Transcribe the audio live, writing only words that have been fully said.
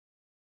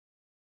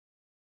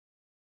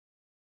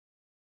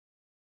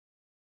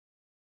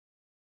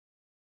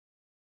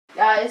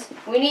Guys,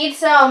 we need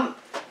some...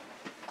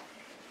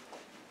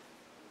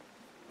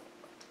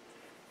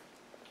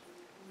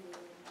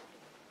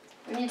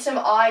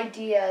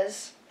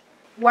 ideas.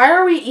 Why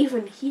are we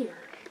even here?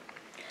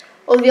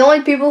 Well, the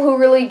only people who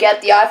really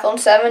get the iPhone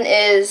 7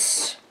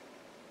 is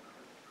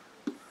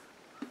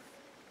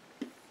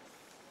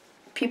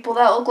people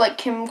that look like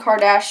Kim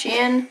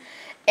Kardashian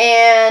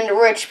and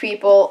rich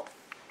people.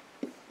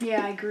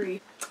 Yeah, I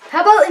agree.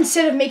 How about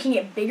instead of making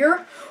it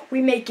bigger,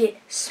 we make it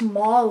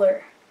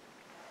smaller?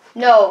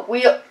 No,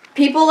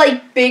 people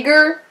like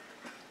bigger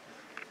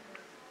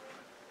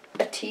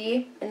a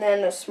T and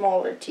then a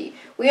smaller T.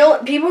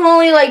 People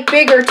only like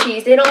bigger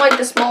T's. They don't like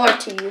the smaller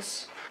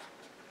T's.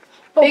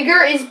 But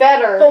bigger is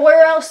better. But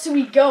where else do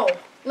we go?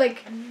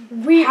 Like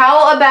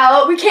how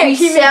about we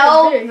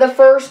sell the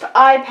first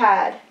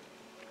iPad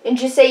and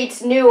just say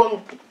it's new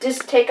and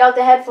just take out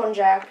the headphone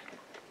jack?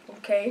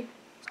 Okay.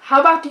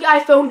 How about the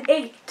iPhone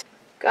 8?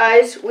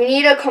 Guys, we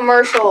need a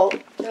commercial.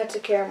 That's a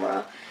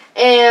camera.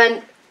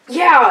 And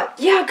yeah,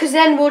 because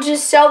then we'll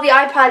just sell the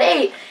iPad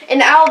 8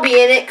 and I'll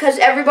be in it because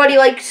everybody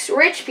likes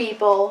rich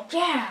people.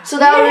 Yeah. So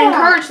that would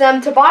encourage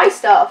them to buy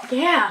stuff.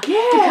 Yeah.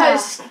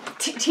 Because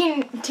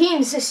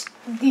teens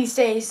these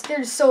days, they're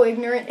just so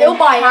ignorant. They'll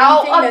buy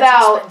anything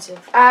that's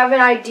expensive. I have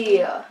an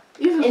idea.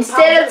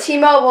 Instead of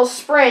T-Mobile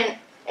Sprint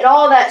and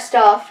all that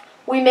stuff,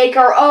 we make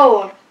our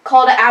own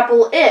called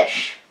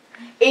Apple-ish.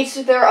 It's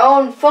their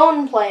own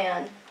phone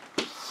plan.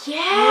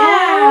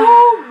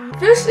 Yeah.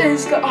 This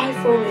is the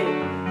iPhone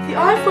 8. The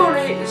iPhone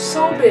 8 is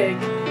so big,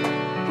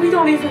 we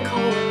don't even call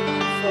it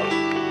an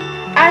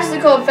iPhone. As the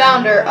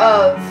co-founder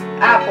of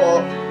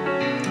Apple,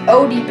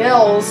 OD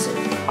Bills,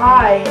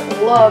 I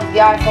love the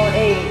iPhone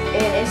 8,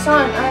 and it's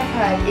on an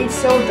iPad. It's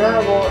so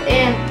durable,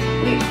 and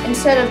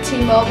instead of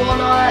T-Mobile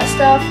and all that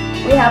stuff,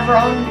 we have our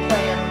own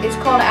plan. It's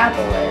called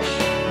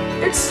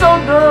Apple-ish. It's so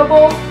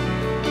durable,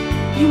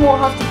 you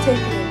won't have to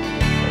take it.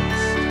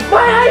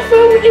 My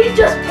iPhone 8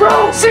 just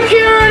broke!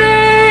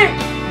 Security!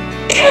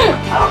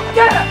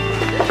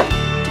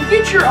 To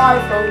get your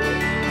iPhone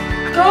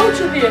 8, go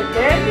to the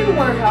abandoned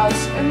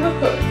warehouse in the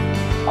hood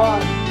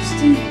on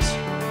Steve's.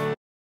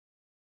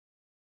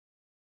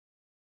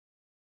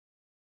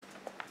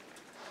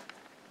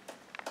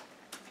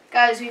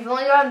 Guys, we've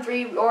only gotten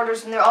 3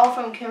 orders and they're all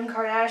from Kim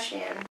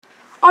Kardashian.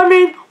 I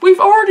mean,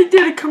 we've already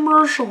did a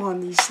commercial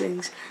on these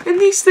things, and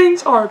these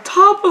things are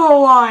top of the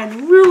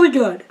line, really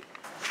good.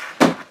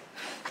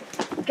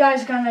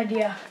 Guys, got an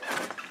idea.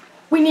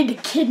 We need to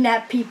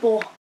kidnap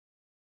people.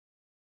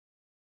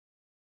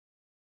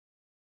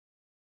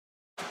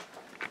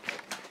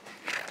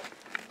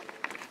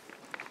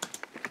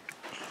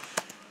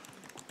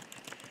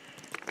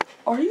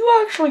 Are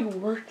you actually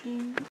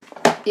working?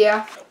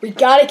 Yeah. We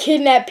gotta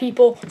kidnap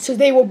people so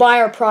they will buy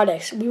our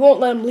products. We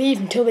won't let them leave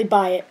until they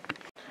buy it.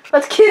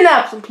 Let's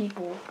kidnap some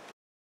people.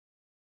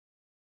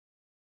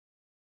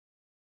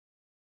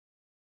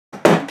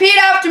 Repeat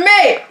after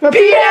me!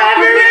 Repeat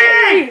after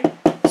me!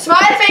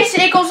 Smiley face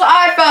equals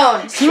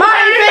iPhone.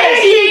 Smiley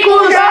face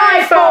equals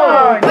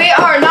iPhone. We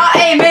are not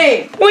a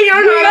meme. We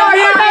are not a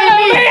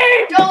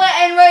meme. Don't let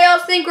anybody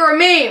else think we're a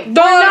meme.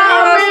 Don't let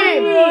us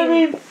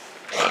meme.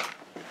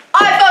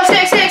 iPhone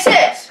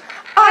 666.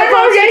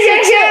 iPhone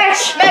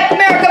 666. Make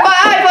America buy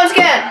iPhones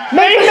again.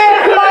 Make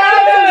America buy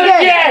iPhones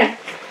again.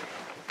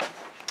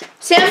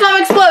 Samsung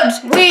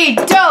explodes. We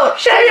don't.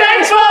 Samsung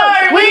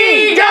explodes.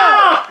 We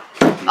don't.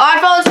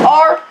 iPhones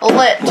are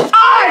lit.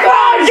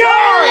 iPhones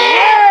are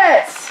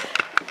lit.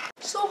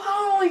 So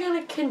how are we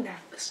gonna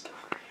kidnap this guy?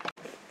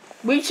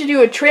 We should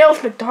do a trail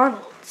of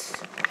McDonald's.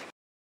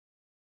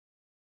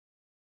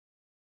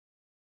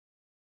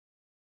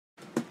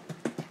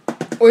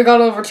 We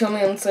got over 2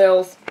 million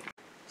sales.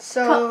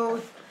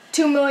 So,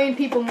 2 million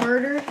people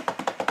murdered?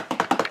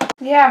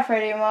 Yeah,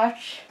 pretty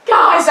much.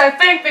 Guys, I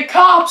think the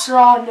cops are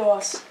onto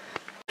us.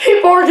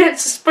 People are getting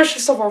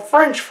suspicious of our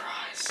French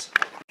fries.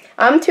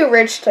 I'm too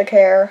rich to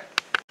care.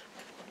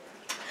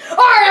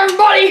 Alright,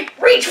 everybody,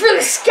 reach for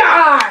the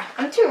sky!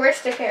 I'm too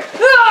rich to care.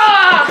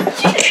 Ah!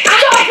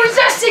 Stop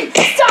resisting!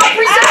 Stop!